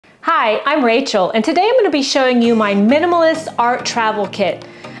Hi, I'm Rachel, and today I'm going to be showing you my minimalist art travel kit.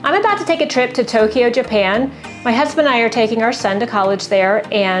 I'm about to take a trip to Tokyo, Japan. My husband and I are taking our son to college there,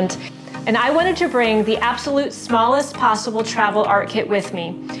 and I wanted to bring the absolute smallest possible travel art kit with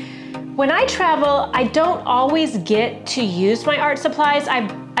me. When I travel, I don't always get to use my art supplies.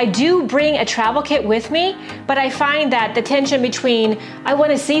 I do bring a travel kit with me, but I find that the tension between I want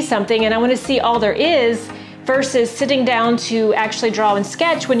to see something and I want to see all there is versus sitting down to actually draw and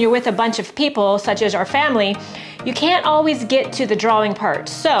sketch when you're with a bunch of people, such as our family, you can't always get to the drawing part.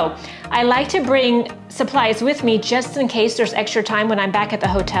 So I like to bring supplies with me just in case there's extra time when I'm back at the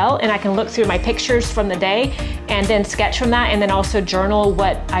hotel and I can look through my pictures from the day and then sketch from that and then also journal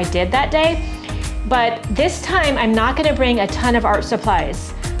what I did that day. But this time I'm not going to bring a ton of art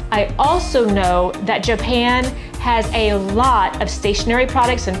supplies. I also know that Japan has a lot of stationery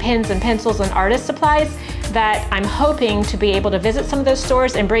products and pens and pencils and artist supplies that I'm hoping to be able to visit some of those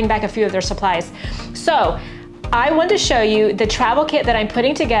stores and bring back a few of their supplies. So I want to show you the travel kit that I'm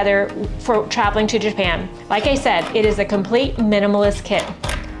putting together for traveling to Japan. Like I said, it is a complete minimalist kit.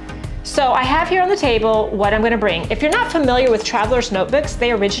 So I have here on the table what I'm going to bring. If you're not familiar with traveler's notebooks,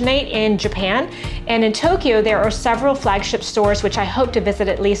 they originate in Japan, and in Tokyo there are several flagship stores which I hope to visit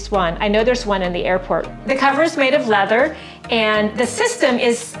at least one. I know there's one in the airport. The cover is made of leather, and the system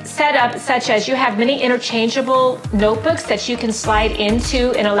is set up such as you have many interchangeable notebooks that you can slide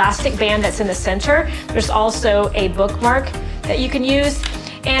into an elastic band that's in the center. There's also a bookmark that you can use,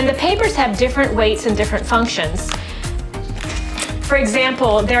 and the papers have different weights and different functions. For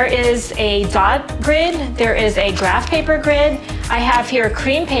example, there is a dot grid, there is a graph paper grid. I have here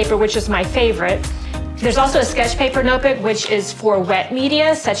cream paper, which is my favorite. There's also a sketch paper notebook, which is for wet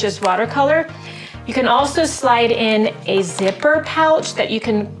media, such as watercolor. You can also slide in a zipper pouch that you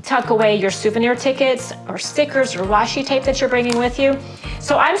can tuck away your souvenir tickets or stickers or washi tape that you're bringing with you.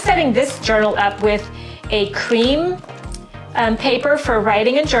 So I'm setting this journal up with a cream paper for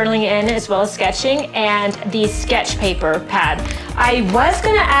writing and journaling in, as well as sketching, and the sketch paper pad. I was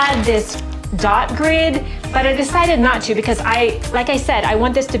going to add this dot grid, but I decided not to because like I said, I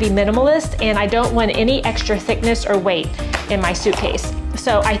want this to be minimalist and I don't want any extra thickness or weight in my suitcase.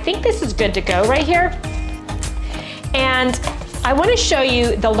 So I think this is good to go right here. And I want to show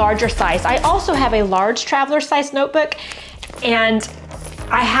you the larger size. I also have a large traveler size notebook, and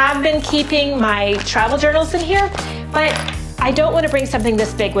I have been keeping my travel journals in here, but I don't want to bring something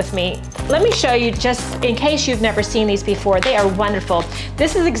this big with me. Let me show you, just in case you've never seen these before. They are wonderful.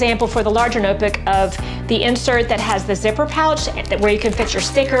 This is an example for the larger notebook of the insert that has the zipper pouch where you can fit your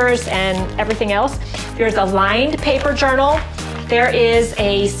stickers and everything else. There's a lined paper journal. There is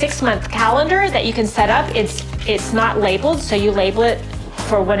a 6-month calendar that you can set up. It's not labeled, so you label it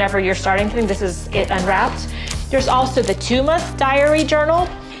for whenever you're starting something. This is it unwrapped. There's also the 2-month diary journal.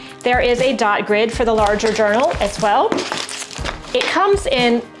 There is a dot grid for the larger journal as well. It comes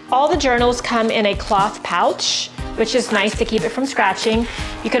in, all the journals come in a cloth pouch, which is nice to keep it from scratching.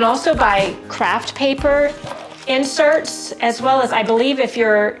 You can also buy craft paper inserts, as well as, I believe if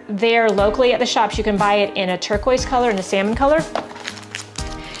you're there locally at the shops, you can buy it in a turquoise color and a salmon color.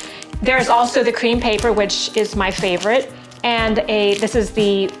 There's also the cream paper, which is my favorite, and this is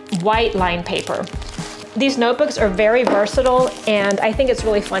the white line paper. These notebooks are very versatile, and I think it's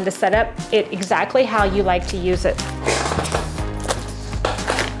really fun to set up it exactly how you like to use it.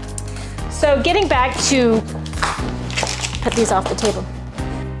 So getting back to, put these off the table.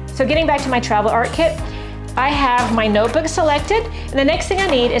 So getting back to my travel art kit, I have my notebook selected, and the next thing I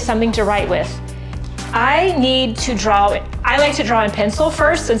need is something to write with. I like to draw in pencil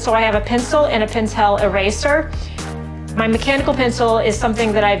first, and so I have a pencil and a Pentel eraser. My mechanical pencil is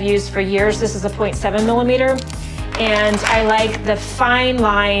something that I've used for years. This is a 0.7 millimeter, and I like the fine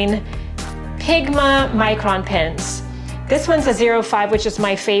line Pigma Micron pens. This one's a 0.5, which is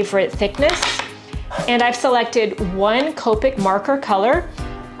my favorite thickness. And I've selected one Copic marker color.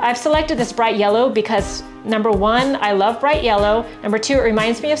 I've selected this bright yellow because number 1, I love bright yellow. Number 2, it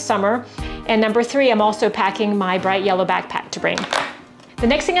reminds me of summer. And number 3, I'm also packing my bright yellow backpack to bring. The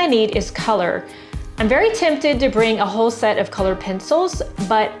next thing I need is color. I'm very tempted to bring a whole set of colored pencils,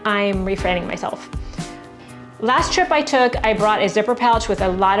 but I'm refraining myself. Last trip I took, I brought a zipper pouch with a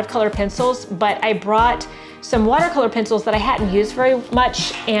lot of colored pencils, but I brought some watercolor pencils that I hadn't used very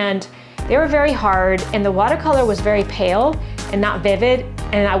much, and they were very hard, and the watercolor was very pale and not vivid,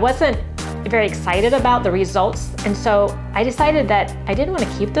 and I wasn't very excited about the results, and so I decided that I didn't want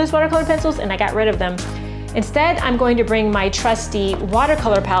to keep those watercolor pencils, and I got rid of them. Instead, I'm going to bring my trusty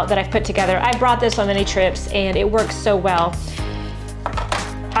watercolor palette that I've put together. I've brought this on many trips, and it works so well.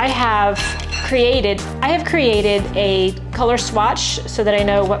 I have created a color swatch so that I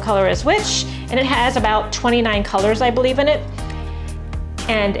know what color is which, and it has about 29 colors, I believe, in it.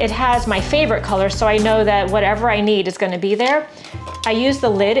 And it has my favorite color, so I know that whatever I need is going to be there. I use the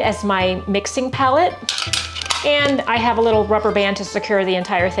lid as my mixing palette, and I have a little rubber band to secure the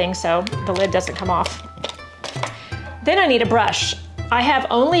entire thing so the lid doesn't come off. Then I need a brush. I have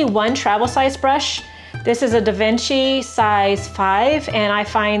only one travel size brush. This is a Da Vinci size 5, and I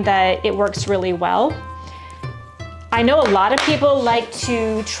find that it works really well. I know a lot of people like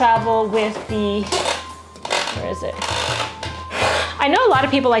to travel with the, where is it? I know a lot of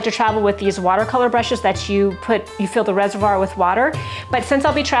people like to travel with these watercolor brushes that you fill the reservoir with water, but since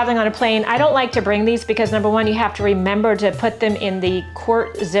I'll be traveling on a plane, I don't like to bring these because number one, you have to remember to put them in the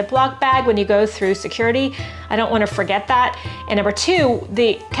quart Ziploc bag when you go through security. I don't want to forget that. And number two,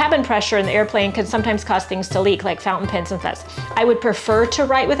 the cabin pressure in the airplane can sometimes cause things to leak, like fountain pens and such. I would prefer to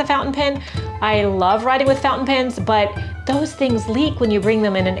write with a fountain pen. I love writing with fountain pens, but those things leak when you bring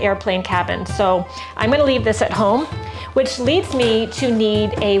them in an airplane cabin. So I'm going to leave this at home, which leads me to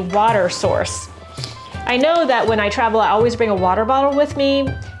need a water source. I know that when I travel, I always bring a water bottle with me,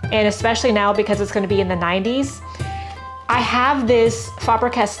 and especially now because it's going to be in the 90s. I have this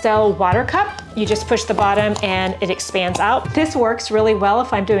Faber-Castell water cup. You just push the bottom and it expands out. This works really well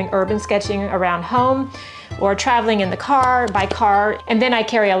if I'm doing urban sketching around home or traveling in the car, by car, and then I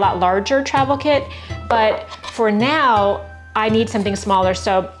carry a lot larger travel kit. But for now, I need something smaller.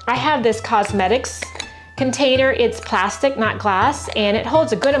 So I have this cosmetics container. It's plastic, not glass, and it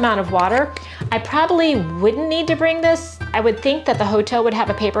holds a good amount of water. I probably wouldn't need to bring this. I would think that the hotel would have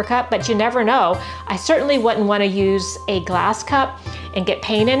a paper cup, but you never know. I certainly wouldn't want to use a glass cup and get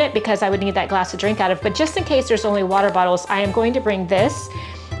paint in it because I would need that glass to drink out of. But just in case there's only water bottles, I am going to bring this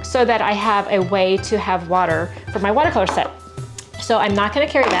so that I have a way to have water for my watercolor set. So I'm not going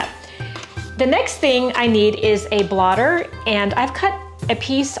to carry that. The next thing I need is a blotter, and I've cut a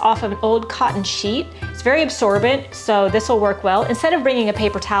piece off of an old cotton sheet. It's very absorbent, so this will work well. Instead of bringing a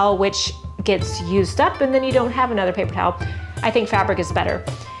paper towel, which gets used up and then you don't have another paper towel, I think fabric is better.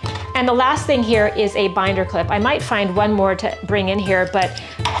 And the last thing here is a binder clip. I might find one more to bring in here, but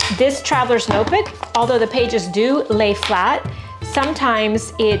this traveler's notebook, although the pages do lay flat,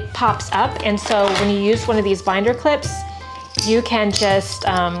 sometimes it pops up, and so when you use one of these binder clips, you can just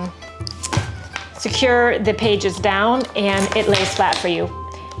secure the pages down and it lays flat for you.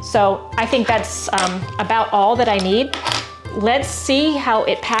 So I think that's about all that I need. Let's see how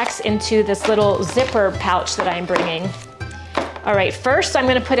it packs into this little zipper pouch that I'm bringing. All right, first I'm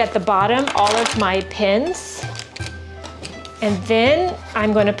gonna put at the bottom all of my pens, and then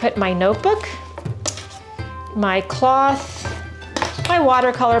I'm gonna put my notebook, my cloth, my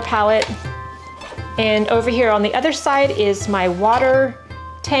watercolor palette, and over here on the other side is my water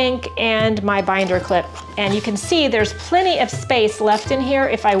tank and my binder clip. And you can see there's plenty of space left in here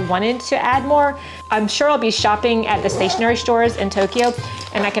if I wanted to add more. I'm sure I'll be shopping at the stationery stores in Tokyo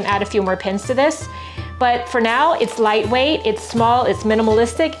and I can add a few more pins to this. But for now, it's lightweight, it's small, it's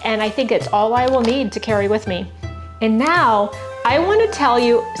minimalistic, and I think it's all I will need to carry with me. And now, I want to tell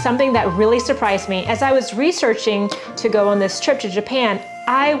you something that really surprised me. As I was researching to go on this trip to Japan,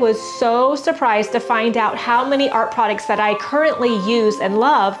 I was so surprised to find out how many art products that I currently use and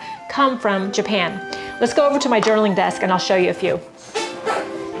love come from Japan. Let's go over to my journaling desk and I'll show you a few.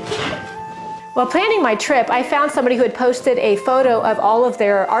 While planning my trip, I found somebody who had posted a photo of all of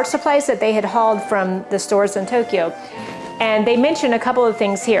their art supplies that they had hauled from the stores in Tokyo. And they mentioned a couple of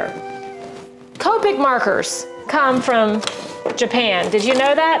things here. Copic markers come from Japan. Did you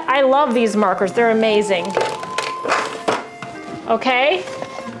know that? I love these markers, they're amazing. Okay,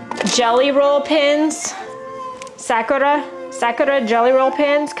 jelly roll pens, Sakura jelly roll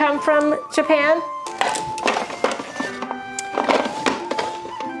pens come from Japan.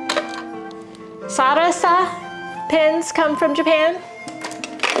 Sarasa pens come from Japan.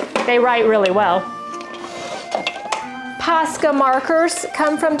 They write really well. Posca markers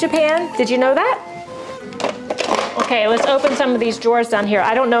come from Japan. Did you know that? Okay, let's open some of these drawers down here.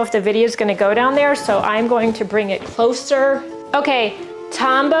 I don't know if the video is going to go down there, so I'm going to bring it closer. Okay,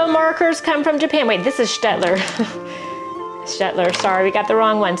 Tombow markers come from Japan. Wait, this is Stettler. Stettler, sorry, we got the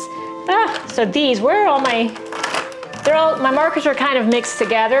wrong ones. So these, where are all my, my markers are kind of mixed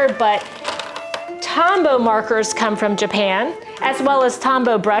together, but Tombow markers come from Japan, as well as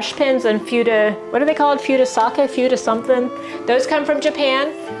Tombow brush pens and Futa, what are they called? Futa Sake, Futa something. Those come from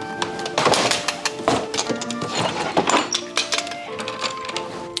Japan.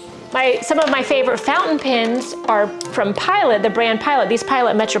 Some of my favorite fountain pens are from Pilot, the brand Pilot. These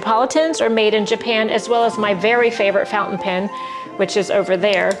Pilot Metropolitans are made in Japan, as well as my very favorite fountain pen, which is over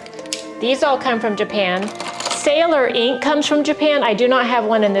there. These all come from Japan. Sailor ink comes from Japan. I do not have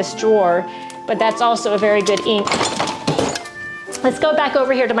one in this drawer, but that's also a very good ink. Let's go back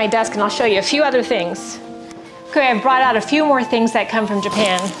over here to my desk and I'll show you a few other things. Okay, I've brought out a few more things that come from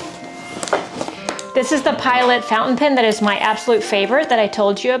Japan. This is the Pilot fountain pen that is my absolute favorite that I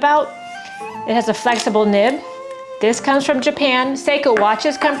told you about. It has a flexible nib. This comes from Japan. Seiko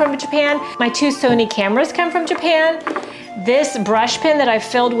watches come from Japan. My 2 Sony cameras come from Japan. This brush pen that I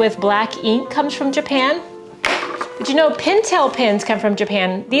filled with black ink comes from Japan. Did you know Pentel pens come from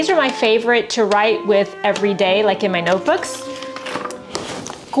Japan? These are my favorite to write with every day, like in my notebooks.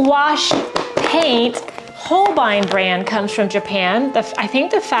 Gouache paint, Holbein brand comes from Japan. I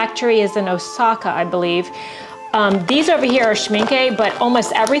think the factory is in Osaka, I believe. These over here are Schmincke, but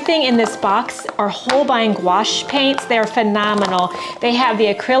almost everything in this box are Holbein gouache paints. They're phenomenal. They have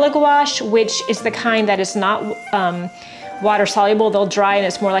the acrylic gouache, which is the kind that is not water soluble. They'll dry and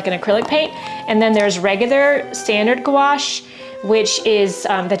it's more like an acrylic paint. And then there's regular standard gouache, which is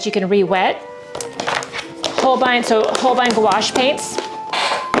that you can re-wet. Holbein gouache paints.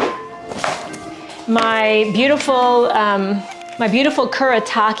 My beautiful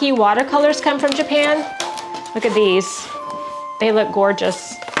Kuretake watercolors come from Japan. Look at these. They look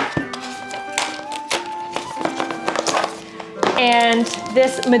gorgeous. And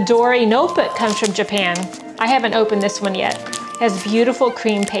this Midori notebook comes from Japan. I haven't opened this one yet. It has beautiful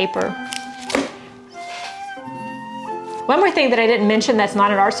cream paper. One more thing that I didn't mention that's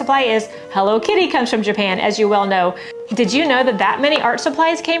not an art supply is Hello Kitty comes from Japan, as you well know. Did you know that many art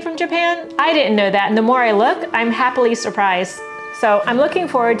supplies came from Japan? I didn't know that, and the more I look, I'm happily surprised. So I'm looking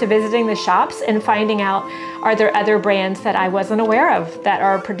forward to visiting the shops and finding out, are there other brands that I wasn't aware of that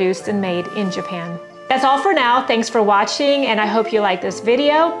are produced and made in Japan? That's all for now. Thanks for watching, and I hope you like this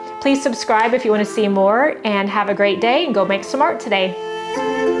video. Please subscribe if you want to see more, and have a great day and go make some art today.